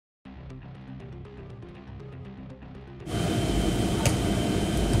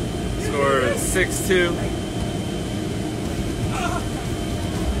6'2".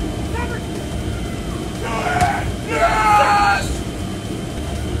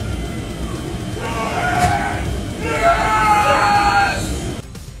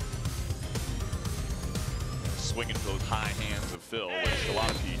 Swinging those high hands of Phil, which a lot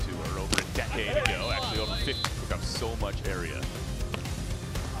of P2 are over a decade ago, actually over 50, took up so much area.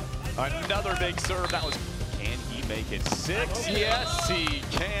 Another big serve, that was, can he make it 6? Yes, he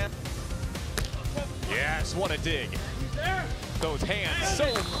can. Yes, what a dig. Those hands so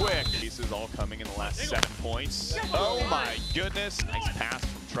quick. Pieces all coming in the last 7 points. Oh my goodness, nice pass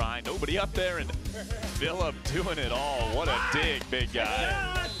from Try, nobody up there, and Phillip doing it all. What a dig, big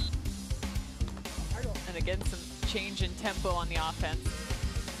guy. And again, some change in tempo on the offense.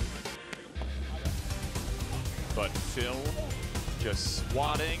 But Phil just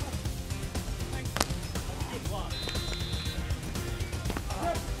swatting.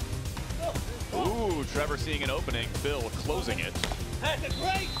 Ooh, Trevor seeing an opening. Phil closing it. And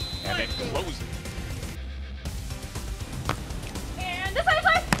then closing. And this way,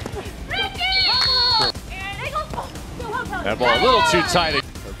 Ricky! And they go. That ball a little too tight. A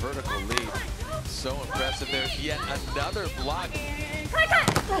vertical lead. So impressive. There's yet another block.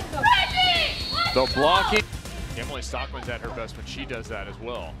 The blocking. Emily Stockman's at her best when she does that as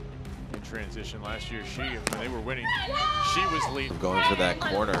well. In transition last year, when they were winning, she was leading. Going for that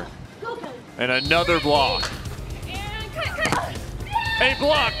corner. And another block. A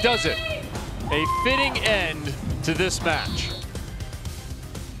block does it. A fitting end to this match.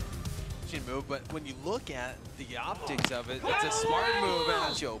 Move, but when you look at the optics of it, it's a smart move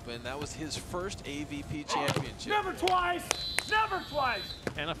as you open. That was his first AVP Championship. Never twice! Never twice!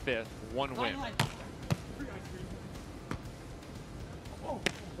 And a fifth, 1 win.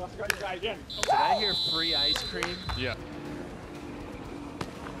 Did I hear free ice cream? Yeah.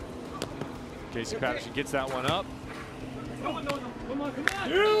 Casey Patterson gets that one up. Come on.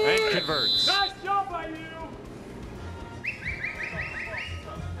 And converts. Nice job by you!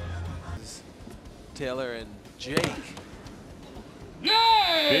 Taylor and Jake.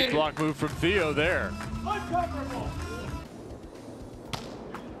 Yay! Big block move from Theo there. Uncoverable!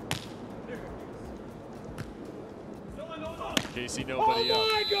 Casey, nobody up. Oh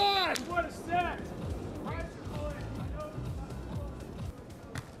my God! What a set!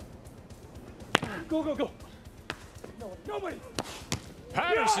 Go! No, nobody!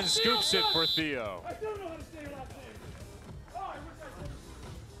 Patterson scoops it for Theo. I don't know how to say your last name. Oh, I wish I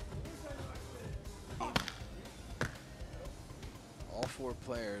said. All 4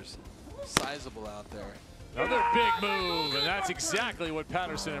 players, sizable out there. Another big move, and that's exactly what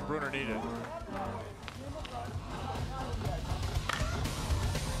Patterson and Brunner needed.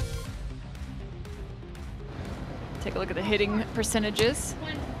 Take a look at the hitting percentages.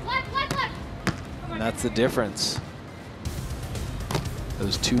 And that's the difference.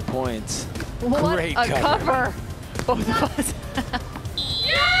 Those 2 points. What Great a cover. Both of us.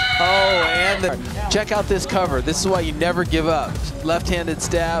 Oh, and check out this cover. This is why you never give up. Left-handed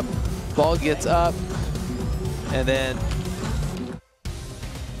stab, ball gets up, and then. We're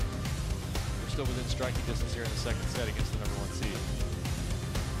still within striking distance here in the second set against the #1 seed.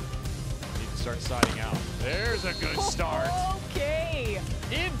 Need to start siding out. There's a good start. Okay.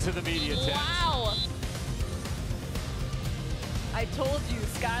 Into the media tent. Wow. I told you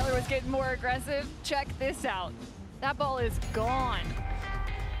Skylar was getting more aggressive. Check this out. That ball is gone.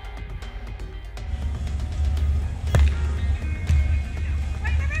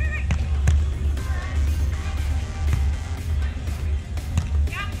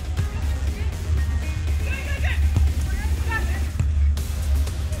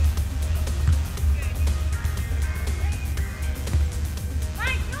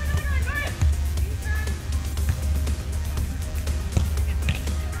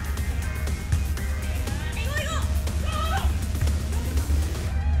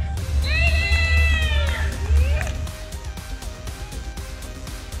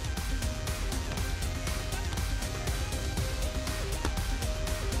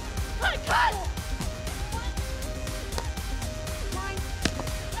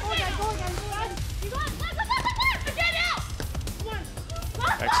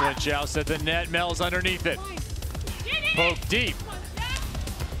 Excellent joust at the net. Mel's underneath it. Poke deep.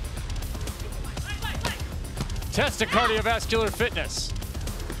 Test of cardiovascular fitness.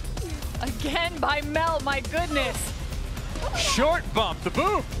 Again by Mel, my goodness. Short bump, the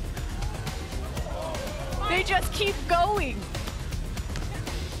boot. They just keep going.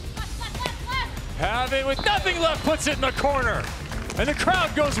 Having with nothing left, puts it in the corner. And the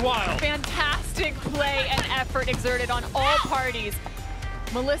crowd goes wild. Fantastic play and effort exerted on all parties.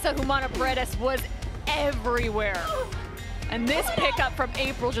 Melissa Humana-Paredes was everywhere. And this pickup from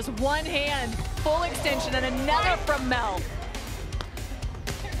April, just one hand, full extension, and another from Mel.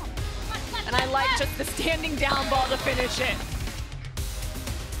 And I like just the standing down ball to finish it.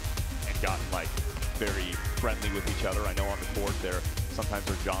 And gotten like very friendly with each other. I know on the court there, sometimes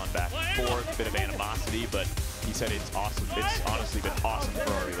they're John back and forth, a bit of animosity, but he said it's awesome. It's honestly been awesome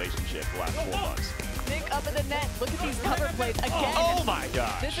for our relationship the last 4 months. Nick up in the net, look at these cover plays again. Oh my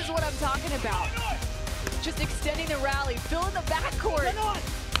gosh. This is what I'm talking about. Just extending the rally, filling the backcourt.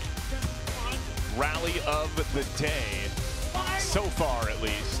 Rally of the day, so far at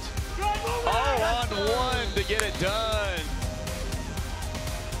least. Oh, on one to get it done.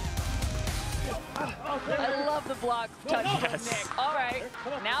 I love the block touch from Nick. All right,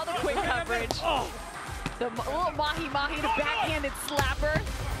 now the quick coverage. The little mahi-mahi to backhanded slapper.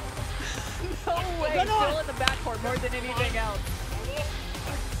 No way, still in the backcourt more than anything else.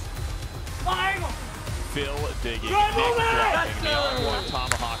 Phil digging, Nick blocking, the on-one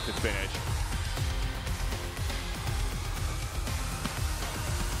tomahawk to finish.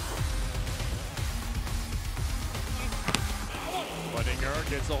 Budinger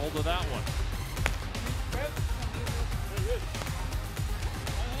gets a hold of that one.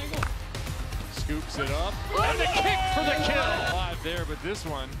 Scoops it up, and the kick for the kill. Live there, but this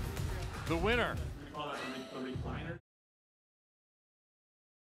one, the winner. A recliner.